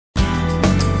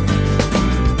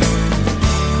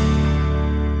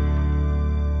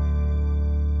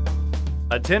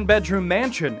A 10-bedroom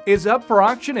mansion is up for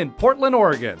auction in Portland,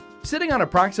 Oregon. Sitting on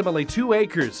approximately 2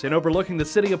 acres and overlooking the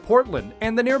city of Portland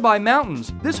and the nearby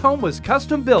mountains, this home was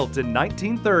custom built in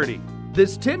 1930.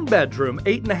 This 10-bedroom,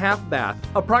 8.5 bath,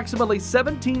 approximately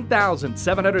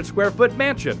 17,700 square foot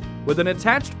mansion with an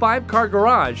attached 5-car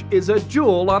garage is a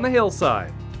jewel on the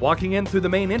hillside. Walking in through the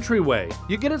main entryway,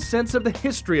 you get a sense of the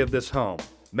history of this home.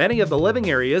 Many of the living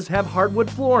areas have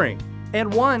hardwood flooring,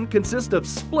 and one consists of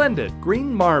splendid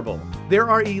green marble. There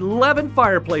are 11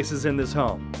 fireplaces in this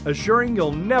home, assuring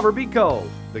you'll never be cold.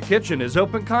 The kitchen is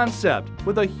open concept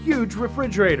with a huge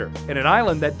refrigerator and an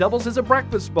island that doubles as a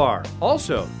breakfast bar.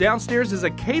 Also, downstairs is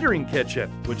a catering kitchen,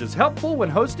 which is helpful when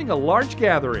hosting a large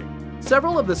gathering.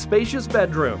 Several of the spacious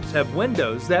bedrooms have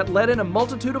windows that let in a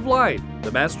multitude of light.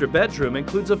 The master bedroom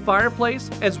includes a fireplace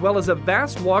as well as a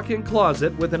vast walk-in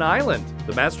closet with an island.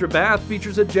 The master bath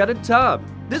features a jetted tub.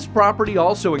 This property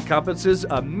also encompasses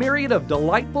a myriad of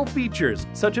delightful features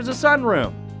such as a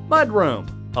sunroom, mudroom,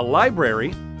 a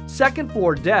library,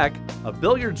 second-floor deck, a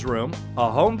billiards room, a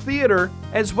home theater,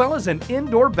 as well as an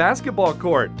indoor basketball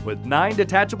court with 9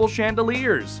 detachable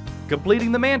chandeliers.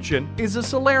 Completing the mansion is a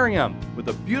solarium with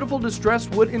a beautiful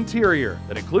distressed wood interior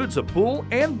that includes a pool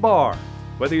and bar.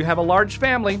 Whether you have a large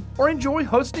family or enjoy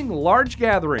hosting large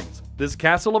gatherings, this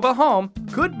castle of a home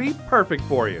could be perfect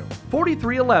for you.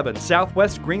 4311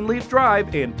 Southwest Greenleaf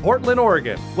Drive in Portland,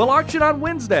 Oregon will auction on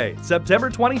Wednesday,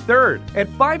 September 23rd at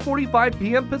 5:45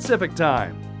 p.m. Pacific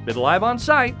Time. Bid live on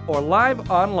site or live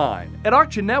online at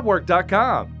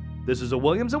auctionnetwork.com. This is a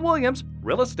Williams & Williams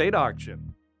real estate auction.